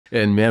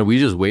And man, we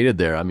just waited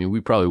there. I mean,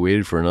 we probably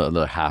waited for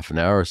another half an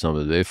hour or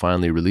something. They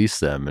finally released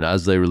them. And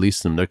as they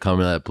released them, they're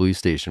coming to that police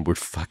station. We're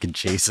fucking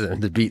chasing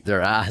them to beat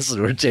their ass.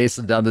 We're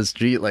chasing down the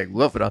street like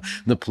whooping them.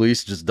 And the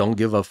police just don't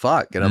give a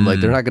fuck. And I'm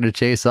like, they're not going to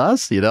chase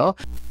us, you know?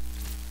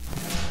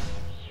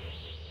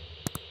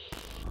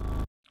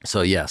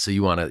 So yeah, so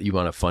you want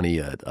a funny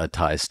a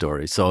Thai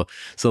story. So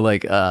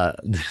like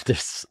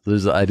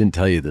there's I didn't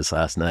tell you this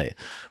last night,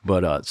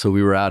 but so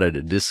we were out at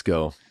a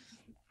disco.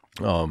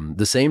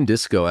 The same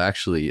disco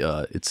actually,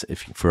 it's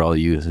for all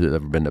you who have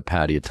ever been to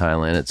Pattaya,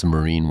 Thailand, it's a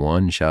Marine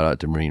One. Shout out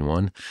to Marine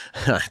One.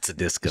 It's a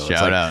disco.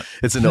 Shout out.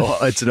 It's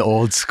an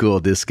old school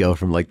disco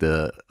from like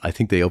I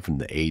think they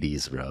opened in the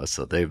 80s, bro.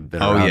 So they've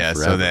been around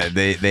forever. So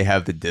they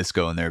have the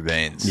disco in their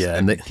veins. Yeah,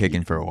 and they've been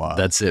kicking for a while.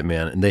 That's it,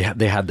 man. And they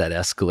had that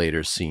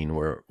escalator scene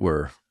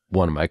where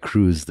one of my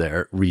crews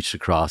there reached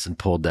across and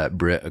pulled that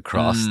Brit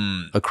across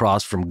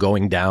from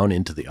going down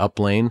into the up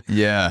lane.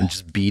 Yeah. And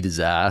just beat his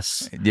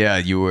ass. Yeah,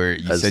 you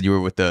said you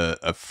were with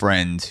a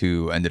friend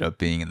who ended up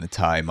being in the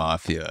Thai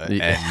mafia.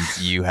 Yeah.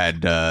 And you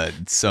had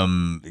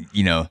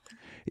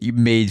you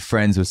made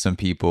friends with some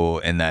people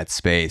in that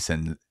space,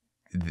 and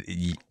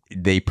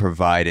they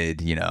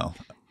provided,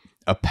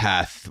 a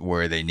path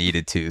where they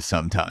needed to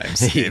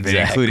sometimes. Exactly. It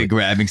included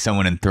grabbing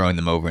someone and throwing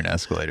them over an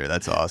escalator.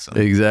 That's awesome.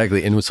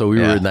 Exactly. And so we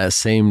were in that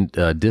same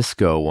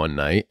disco one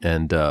night,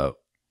 and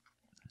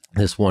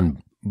this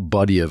one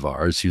buddy of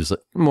ours, he was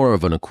more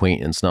of an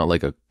acquaintance, not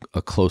like a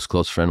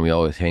close friend we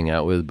always hang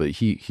out with, but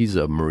he's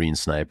a Marine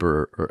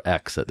sniper or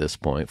ex at this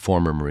point,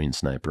 former Marine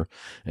sniper,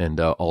 and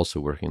also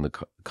working the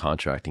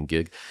contracting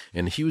gig.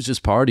 And he was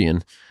just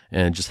partying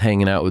and just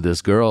hanging out with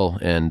this girl.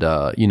 And,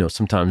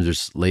 sometimes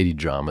there's lady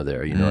drama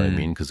there, you know what I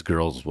mean? Because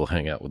girls will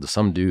hang out with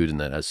some dude, and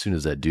then as soon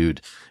as that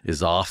dude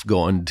is off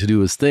going to do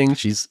his thing,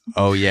 she's...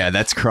 Oh, yeah,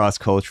 that's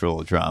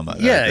cross-cultural drama.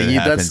 That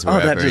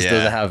just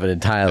doesn't happen in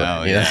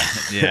Thailand. Oh, yeah,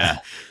 yeah.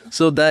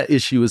 So that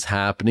issue is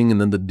happening,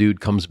 and then the dude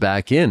comes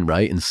back in,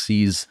 right, and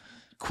sees,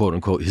 quote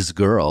unquote, his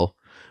girl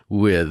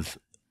with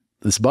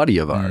this buddy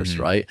of ours,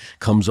 right?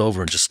 Comes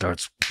over and just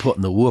starts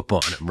putting the whoop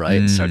on him,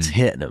 right? And starts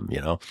hitting him,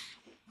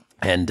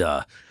 And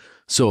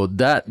so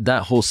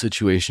that whole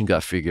situation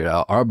got figured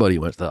out. Our buddy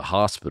went to the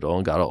hospital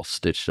and got all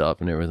stitched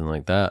up and everything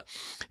like that.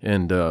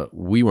 And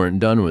we weren't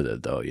done with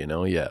it though,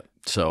 yet.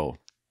 So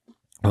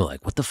we're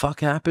like, what the fuck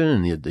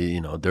happened?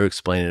 And they're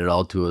explaining it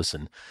all to us.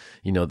 And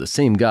the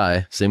same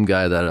guy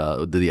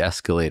that did the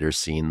escalator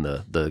scene,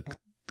 the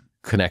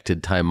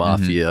connected Thai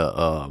mafia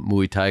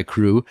Muay Thai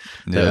crew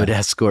that would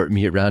escort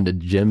me around to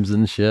gyms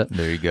and shit.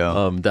 There you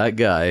go. That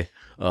guy,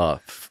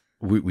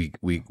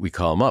 we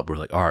call him up. We're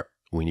like, Art,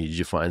 we need you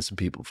to find some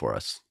people for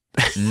us.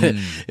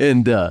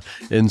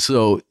 And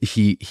so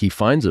he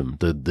finds him,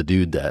 the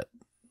dude that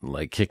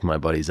like kicked my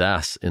buddy's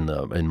ass in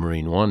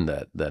Marine One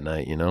that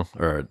night,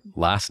 or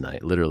last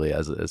night, literally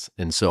as it is.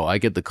 And so I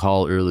get the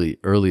call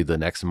early the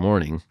next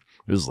morning.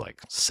 It was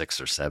like 6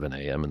 or 7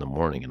 a.m. in the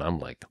morning, and I'm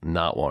like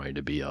not wanting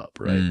to be up,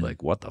 right?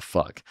 Like, what the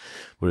fuck?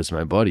 But it's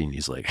my buddy, and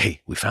he's like,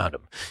 hey, we found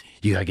him.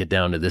 You gotta get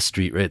down to this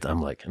street, right?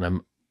 I'm like,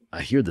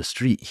 I hear the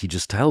street. He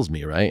just tells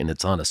me, right? And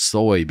it's on a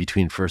soy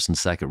between 1st and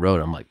 2nd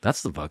Road. I'm like,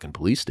 that's the fucking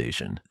police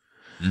station.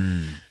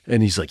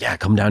 And he's like, yeah,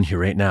 come down here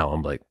right now.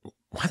 I'm like,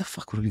 why the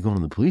fuck would we go to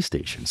the police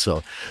station?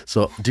 So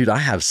dude, I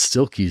have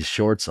Silkies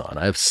shorts on.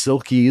 I have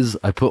Silkies.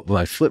 I put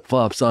my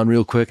flip-flops on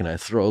real quick, and I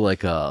throw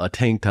like a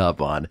tank top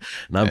on,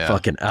 and I'm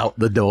fucking out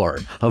the door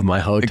of my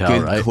hotel,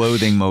 good right?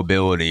 Clothing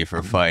mobility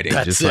for fighting.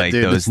 That's just it, like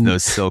dude.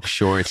 those silk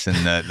shorts and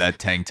that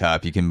tank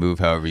top. You can move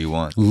however you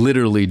want.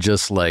 Literally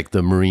just like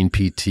the Marine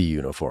PT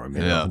uniform,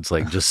 It's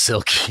like just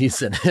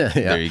Silkies and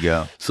There you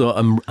go. So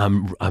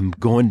I'm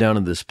going down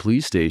to this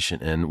police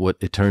station, and what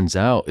it turns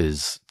out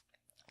is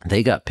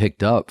they got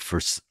picked up for,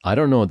 I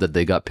don't know that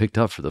they got picked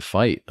up for the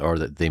fight, or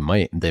that they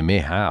may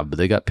have, but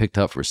they got picked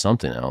up for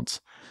something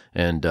else.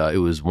 And it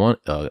was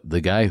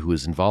the guy who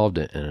was involved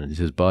in it,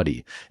 his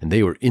buddy, and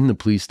they were in the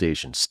police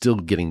station still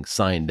getting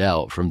signed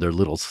out from their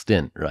little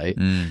stint, right?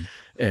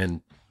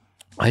 And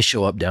I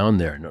show up down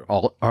there,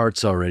 and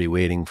Art's already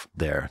waiting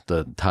there,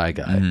 the Thai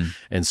guy,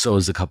 and so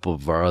is a couple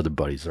of our other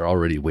buddies. They're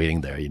already waiting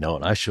there,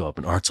 and I show up,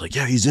 and Art's like,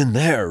 yeah, he's in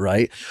there,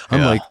 right?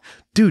 I'm like,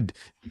 dude,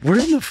 we're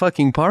in the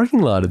fucking parking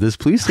lot of this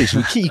police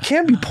station. You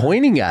can't be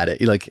pointing at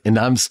it. And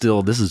I'm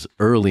still, this is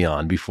early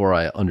on, before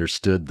I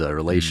understood the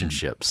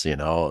relationships,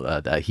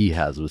 that he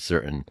has with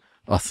certain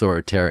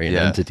authoritarian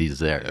entities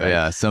there. Right?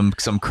 Yeah, some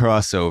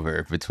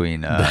crossover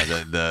between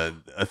the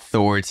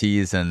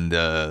authorities and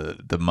the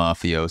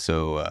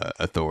mafioso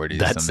authorities.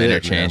 That's some it,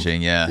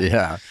 interchanging, man.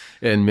 Yeah.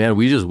 And man,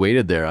 we just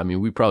waited there. I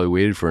mean, we probably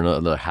waited for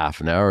another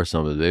half an hour or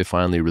something. They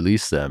finally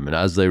released them. And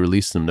as they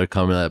released them, they're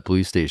coming to that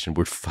police station.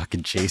 We're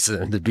fucking chasing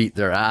them to beat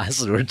their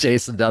ass. We're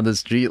chasing down the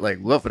street like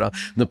whooping them.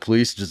 And the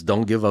police just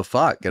don't give a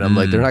fuck. And I'm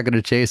like, they're not going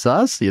to chase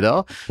us,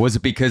 Was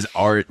it because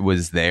Art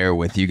was there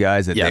with you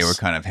guys that they were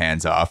kind of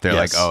hands off? They're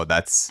like, oh,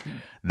 that's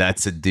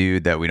a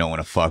dude that we don't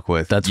want to fuck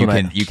with. That's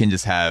you can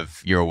just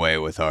have your way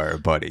with our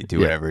buddy. Do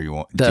whatever you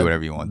want. Do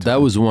whatever you want to.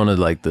 That was one of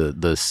like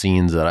the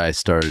scenes that I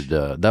started.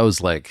 That was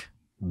like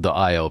the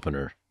eye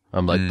opener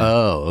I'm like,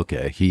 oh,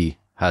 okay, he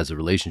has a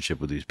relationship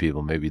with these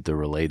people. Maybe they're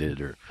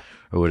related or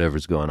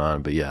whatever's going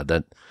on. But yeah,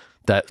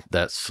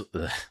 that's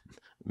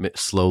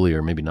slowly,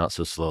 or maybe not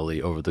so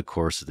slowly, over the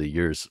course of the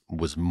years,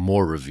 was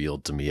more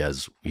revealed to me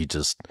as he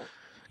just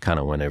kind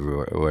of went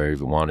everywhere where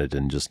he wanted,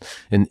 and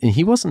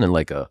he wasn't in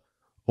like a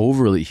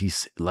overly,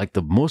 he's like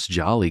the most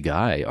jolly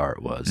guy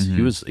Art was.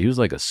 Mm-hmm. He was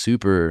like a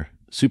super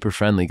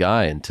friendly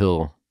guy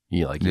until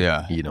you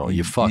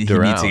fucked around.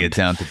 You need to get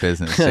down to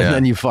business, and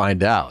then you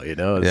find out. It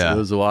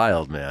was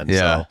wild, man.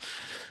 Yeah. So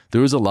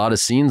there was a lot of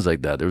scenes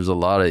like that. There was a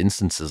lot of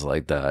instances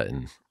like that,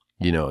 and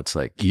it's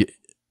like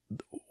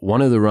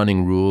one of the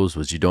running rules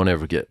was you don't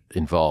ever get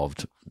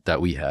involved.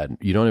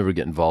 You don't ever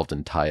get involved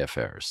in Thai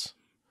affairs.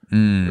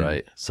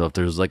 Right. So if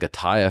there's like a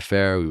Thai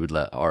affair, we would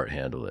let Art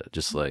handle it.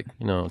 Just like,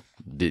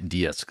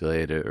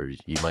 de-escalate it, or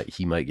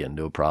he might get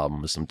into a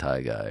problem with some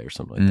Thai guy or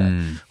something like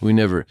that. We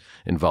never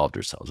involved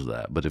ourselves with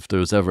that. But if there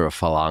was ever a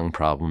Falang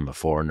problem, a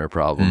foreigner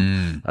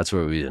problem, that's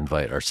where we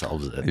invite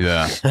ourselves in.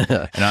 Yeah.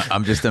 And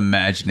I'm just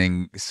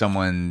imagining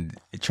someone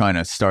trying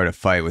to start a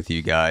fight with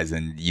you guys,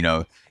 and you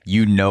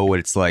know what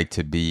it's like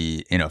to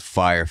be in a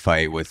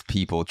firefight with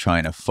people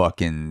trying to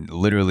fucking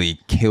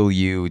literally kill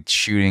you,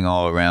 shooting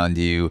all around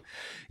you.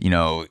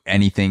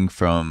 Anything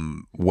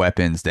from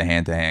weapons to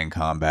hand-to-hand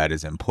combat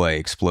is in play,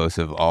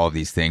 explosive, all of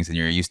these things. And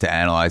you're used to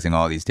analyzing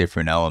all these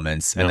different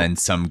elements. And then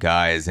some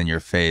guy is in your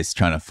face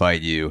trying to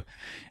fight you.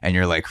 And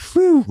you're like,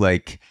 whew,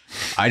 like,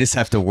 I just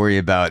have to worry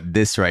about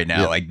this right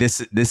now. Yeah. Like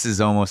this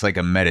is almost like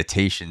a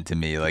meditation to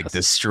me, like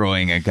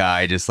destroying a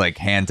guy just like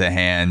hand to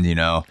hand,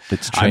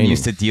 I'm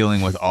used to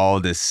dealing with all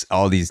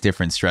these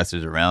different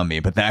stressors around me,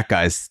 but that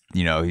guy's,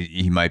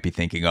 he might be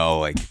thinking, oh,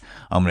 like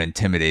I'm going to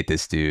intimidate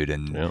this dude.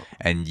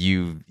 And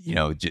you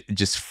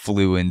just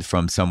flew in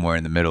from somewhere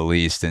in the Middle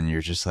East, and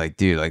you're just like,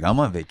 dude, like I'm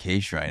on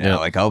vacation right now.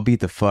 Like I'll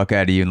beat the fuck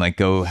out of you and like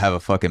go have a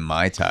fucking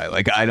Muay Thai.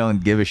 Like I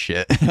don't give a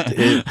shit.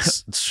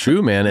 It's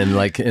true, man. And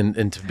like,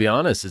 and to be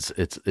honest,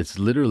 it's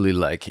literally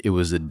like it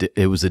was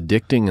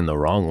addicting in the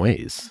wrong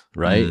ways,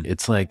 right?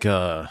 It's like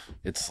the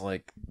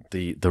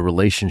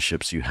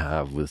relationships you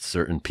have with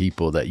certain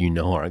people that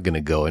aren't going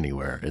to go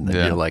anywhere, and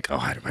then you're like, oh,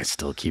 why do I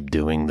still keep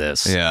doing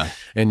this? Yeah.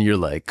 And you're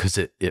like, because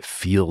it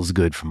feels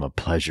good from a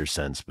pleasure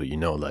sense, but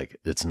like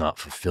it's not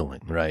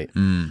fulfilling, right?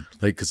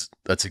 Like, because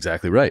that's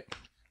exactly right.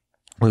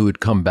 We would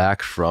come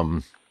back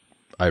from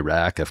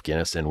Iraq,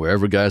 Afghanistan,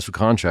 wherever guys were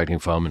contracting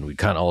from, and we'd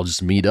kind of all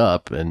just meet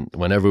up, and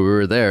whenever we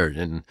were there,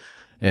 and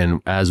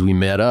as we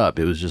met up,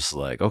 it was just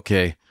like,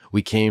 okay,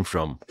 we came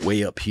from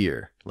way up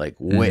here, like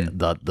way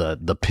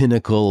the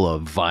pinnacle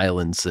of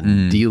violence,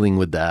 and dealing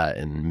with that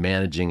and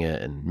managing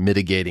it and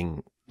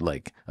mitigating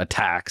like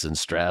attacks and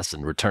stress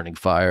and returning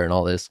fire and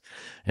all this.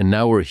 And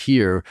now we're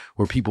here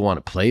where people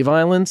want to play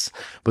violence,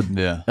 but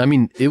I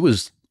mean,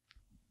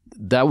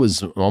 that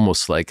was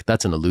almost like,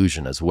 that's an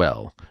illusion as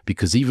well,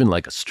 because even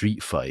like a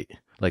street fight,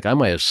 like I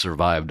might have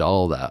survived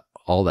all that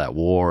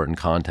war and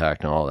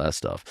contact and all that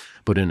stuff,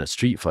 but in a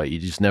street fight, you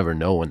just never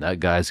know when that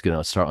guy's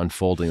gonna start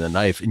unfolding the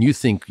knife, and you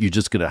think you're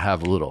just gonna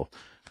have a little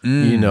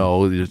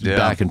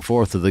back and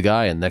forth with the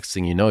guy, and next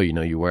thing you know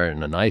you're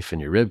wearing a knife in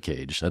your rib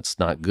cage. That's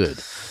not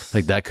good.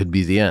 Like that could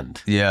be the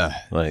end. Yeah.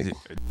 Like